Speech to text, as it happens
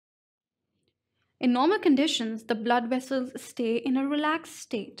In normal conditions, the blood vessels stay in a relaxed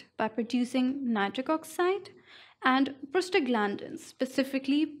state by producing nitric oxide and prostaglandins,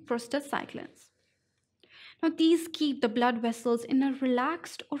 specifically prostacyclins. Now, these keep the blood vessels in a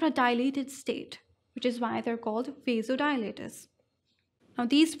relaxed or a dilated state, which is why they're called vasodilators. Now,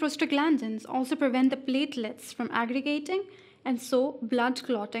 these prostaglandins also prevent the platelets from aggregating, and so blood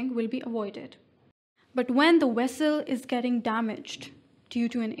clotting will be avoided. But when the vessel is getting damaged due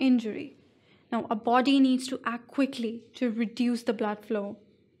to an injury, now a body needs to act quickly to reduce the blood flow.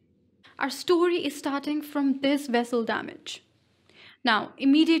 Our story is starting from this vessel damage. Now,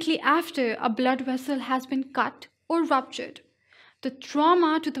 immediately after a blood vessel has been cut or ruptured, the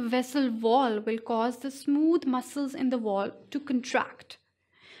trauma to the vessel wall will cause the smooth muscles in the wall to contract.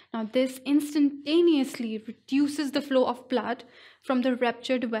 Now, this instantaneously reduces the flow of blood from the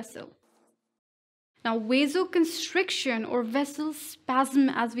ruptured vessel. Now, vasoconstriction or vessel spasm,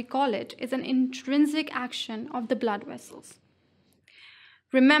 as we call it, is an intrinsic action of the blood vessels.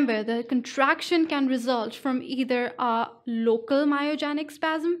 Remember, the contraction can result from either a local myogenic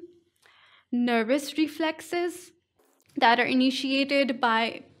spasm, nervous reflexes that are initiated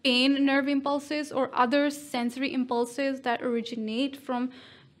by pain nerve impulses, or other sensory impulses that originate from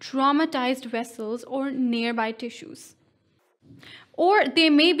traumatized vessels or nearby tissues. Or they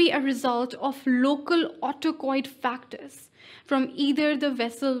may be a result of local Autacoid factors from either the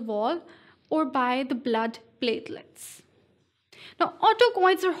vessel wall or by the blood platelets. Now,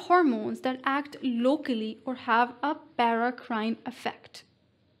 Autacoids are hormones that act locally or have a paracrine effect.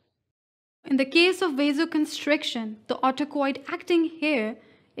 In the case of vasoconstriction, the Autacoid acting here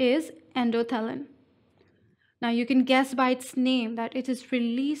is endothelin. Now, you can guess by its name that it is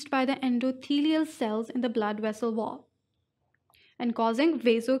released by the endothelial cells in the blood vessel wall and causing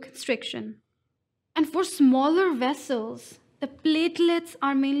vasoconstriction. And for smaller vessels, the platelets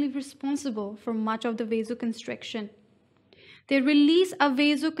are mainly responsible for much of the vasoconstriction. They release a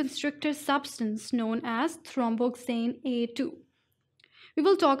vasoconstrictor substance known as Thromboxane A2. We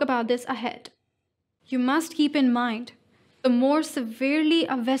will talk about this ahead. You must keep in mind, the more severely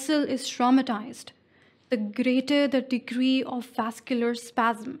a vessel is traumatized, the greater the degree of vascular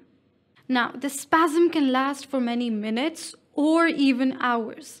spasm. Now, the spasm can last for many minutes or even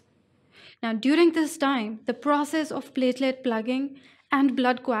hours. Now, during this time, the process of platelet plugging and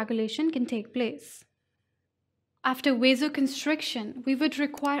blood coagulation can take place. After vasoconstriction, we would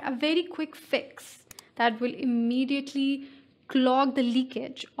require a very quick fix that will immediately clog the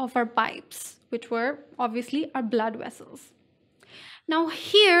leakage of our pipes, which were obviously our blood vessels. Now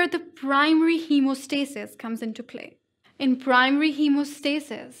here, the primary hemostasis comes into play. In primary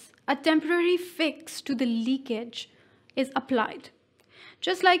hemostasis, a temporary fix to the leakage is applied.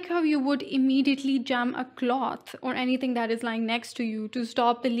 Just like how you would immediately jam a cloth or anything that is lying next to you to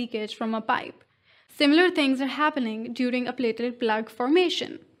stop the leakage from a pipe. Similar things are happening during a platelet plug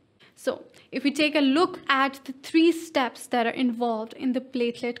formation. So, if we take a look at the 3 steps that are involved in the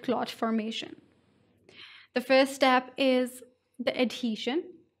platelet clot formation. The first step is the adhesion,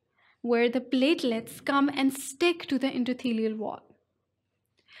 where the platelets come and stick to the endothelial wall.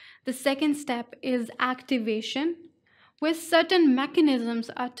 The second step is activation, where certain mechanisms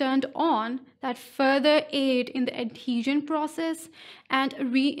are turned on that further aid in the adhesion process and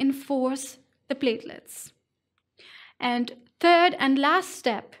reinforce the platelets. And third and last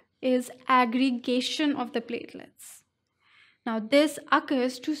step is aggregation of the platelets. Now this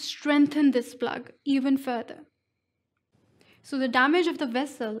occurs to strengthen this plug even further. So the damage of the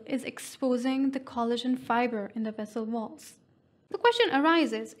vessel is exposing the collagen fiber in the vessel walls. The question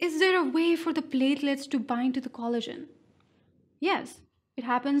arises, is there a way for the platelets to bind to the collagen? Yes, it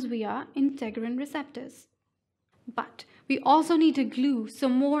happens via integrin receptors. But we also need a glue so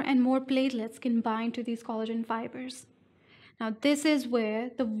more and more platelets can bind to these collagen fibers. Now this is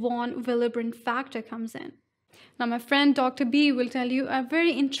where the von Willebrand factor comes in. Now my friend Dr. B will tell you a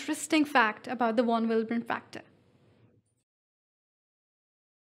very interesting fact about the von Willebrand factor.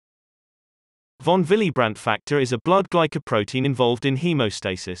 Von Willebrand factor is a blood glycoprotein involved in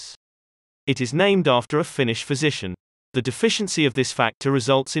hemostasis. It is named after a Finnish physician. The deficiency of this factor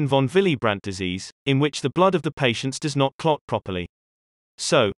results in von Willebrand disease, in which the blood of the patients does not clot properly.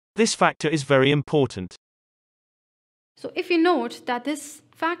 So, this factor is very important. So if you note that this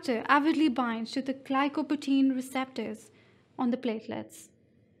factor avidly binds to the glycoprotein receptors on the platelets,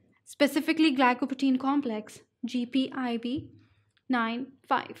 specifically glycoprotein complex GPIB9-5.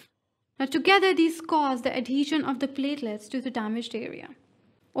 Now together these cause the adhesion of the platelets to the damaged area,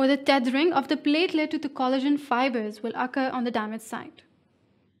 or the tethering of the platelet to the collagen fibers will occur on the damaged site.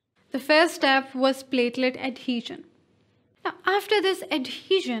 The first step was platelet adhesion. Now, after this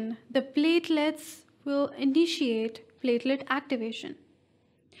adhesion, the platelets will initiate platelet activation.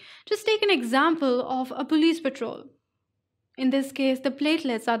 Just take an example of a police patrol. In this case, the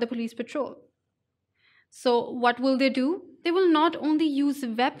platelets are the police patrol. So what will they do? They will not only use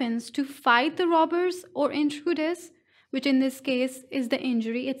weapons to fight the robbers or intruders, which in this case is the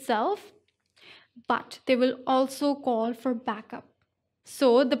injury itself, but they will also call for backup.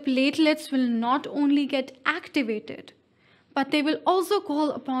 So the platelets will not only get activated, but they will also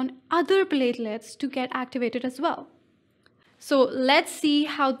call upon other platelets to get activated as well. So let's see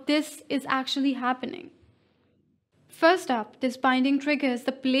how this is actually happening. First up, this binding triggers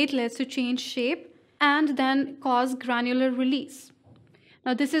the platelets to change shape and then cause granular release.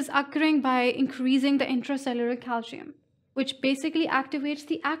 Now this is occurring by increasing the intracellular calcium, which basically activates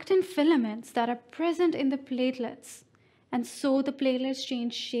the actin filaments that are present in the platelets. And so the platelets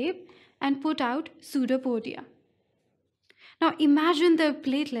change shape and put out pseudopodia. Now imagine the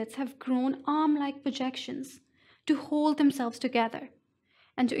platelets have grown arm-like projections to hold themselves together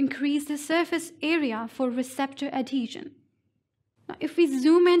and to increase the surface area for receptor adhesion. Now, if we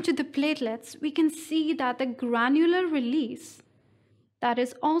zoom into the platelets, we can see that the granular release that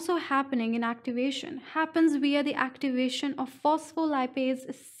is also happening in activation happens via the activation of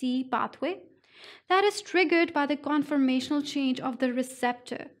phospholipase C pathway that is triggered by the conformational change of the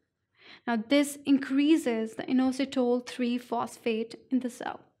receptor. Now, this increases the inositol 3-phosphate in the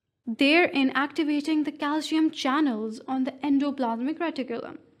cell, therein activating the calcium channels on the endoplasmic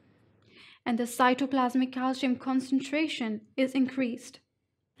reticulum. And the cytoplasmic calcium concentration is increased.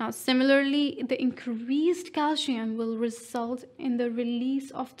 Now, similarly, the increased calcium will result in the release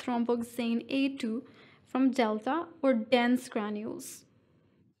of Thromboxane A2 from delta or dense granules.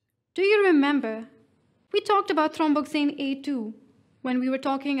 Do you remember? We talked about Thromboxane A2 when we were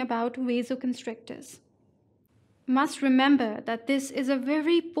talking about vasoconstrictors. Must remember that this is a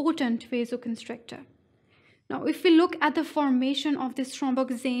very potent vasoconstrictor. Now, if we look at the formation of this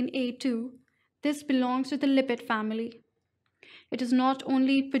Thromboxane A2, this belongs to the lipid family. It is not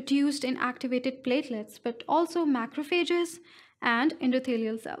only produced in activated platelets, but also macrophages and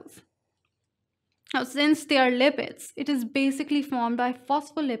endothelial cells. Now, since they are lipids, it is basically formed by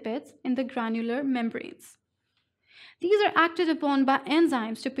phospholipids in the granular membranes. These are acted upon by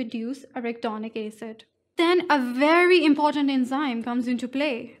enzymes to produce arachidonic acid. Then a very important enzyme comes into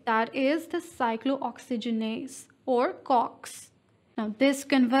play, that is the cyclooxygenase or COX. Now this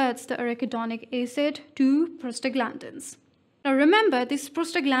converts the arachidonic acid to prostaglandins. Now remember, these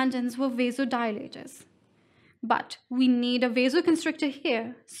prostaglandins were vasodilators. But we need a vasoconstrictor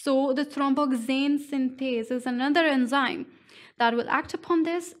here, so the thromboxane synthase is another enzyme that will act upon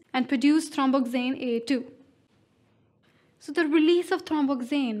this and produce thromboxane A2. So the release of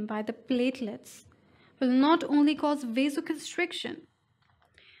thromboxane by the platelets will not only cause vasoconstriction,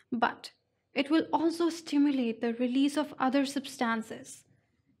 but it will also stimulate the release of other substances,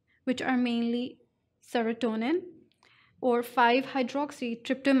 which are mainly serotonin or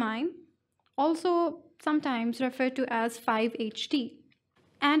 5-hydroxytryptamine, also sometimes referred to as 5-HT,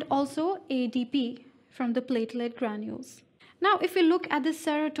 and also ADP from the platelet granules. Now, if we look at the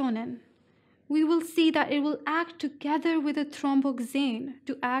serotonin, we will see that it will act together with the thromboxane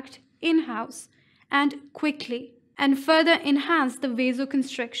to act in-house and quickly and further enhance the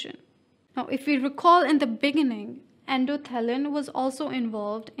vasoconstriction. Now, if we recall in the beginning, endothelin was also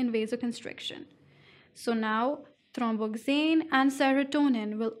involved in vasoconstriction. So now thromboxane and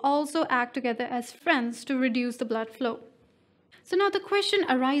serotonin will also act together as friends to reduce the blood flow. So now the question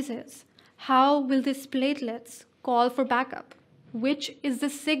arises, how will these platelets call for backup? Which is the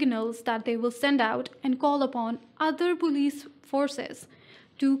signals that they will send out and call upon other police forces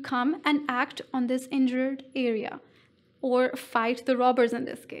to come and act on this injured area or fight the robbers in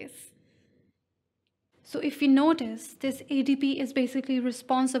this case? So if we notice, this ADP is basically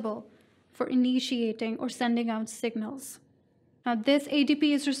responsible for initiating or sending out signals. Now this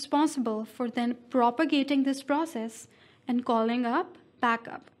ADP is responsible for then propagating this process and calling up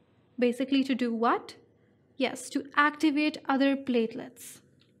backup. Basically to do what? Yes, to activate other platelets.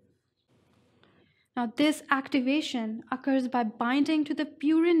 Now this activation occurs by binding to the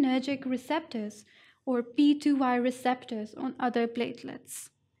purinergic receptors or P2Y receptors on other platelets.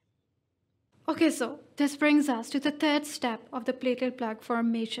 Okay, so this brings us to the third step of the platelet plug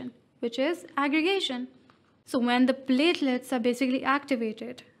formation, which is aggregation. So when the platelets are basically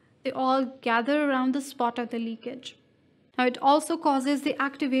activated, they all gather around the spot of the leakage. Now it also causes the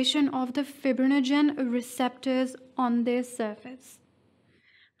activation of the fibrinogen receptors on their surface.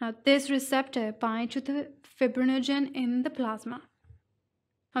 Now this receptor binds to the fibrinogen in the plasma.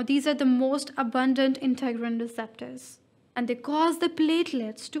 Now these are the most abundant integrin receptors. and they cause the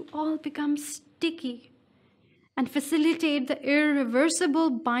platelets to all become sticky and facilitate the irreversible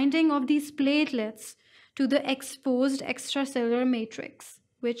binding of these platelets to the exposed extracellular matrix,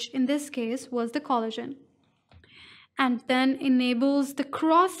 which in this case was the collagen, and then enables the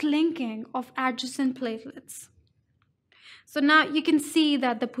cross-linking of adjacent platelets. So now you can see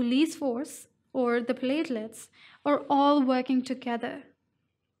that the police force, or the platelets, are all working together.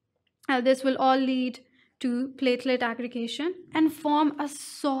 This will all lead to platelet aggregation and form a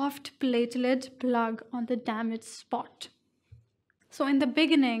soft platelet plug on the damaged spot. So in the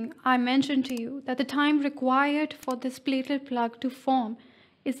beginning, I mentioned to you that the time required for this platelet plug to form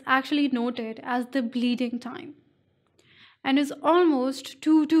is actually noted as the bleeding time and is almost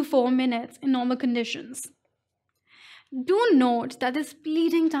 2 to 4 minutes in normal conditions. Do note that this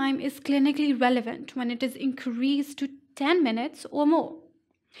bleeding time is clinically relevant when it is increased to 10 minutes or more.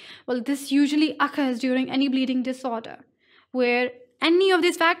 Well, this usually occurs during any bleeding disorder where any of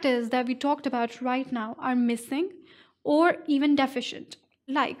these factors that we talked about right now are missing or even deficient.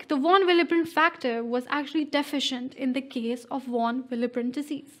 Like the von Willebrand factor was actually deficient in the case of von Willebrand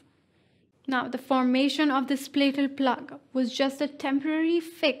disease. Now, the formation of this platelet plug was just a temporary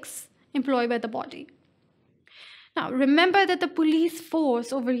fix employed by the body. Now, remember that the police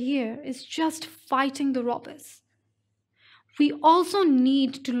force over here is just fighting the robbers. We also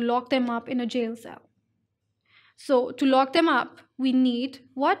need to lock them up in a jail cell. So, to lock them up, we need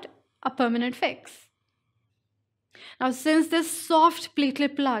what? A permanent fix. Now, since this soft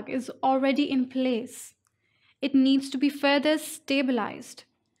platelet plug is already in place, it needs to be further stabilized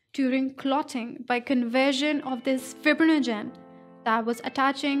during clotting by conversion of this fibrinogen that was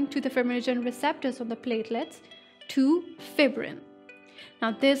attaching to the fibrinogen receptors on the platelets to fibrin.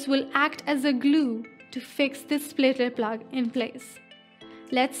 Now, this will act as a glue to fix this platelet plug in place.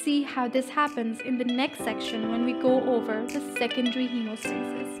 Let's see how this happens in the next section when we go over the secondary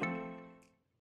hemostasis.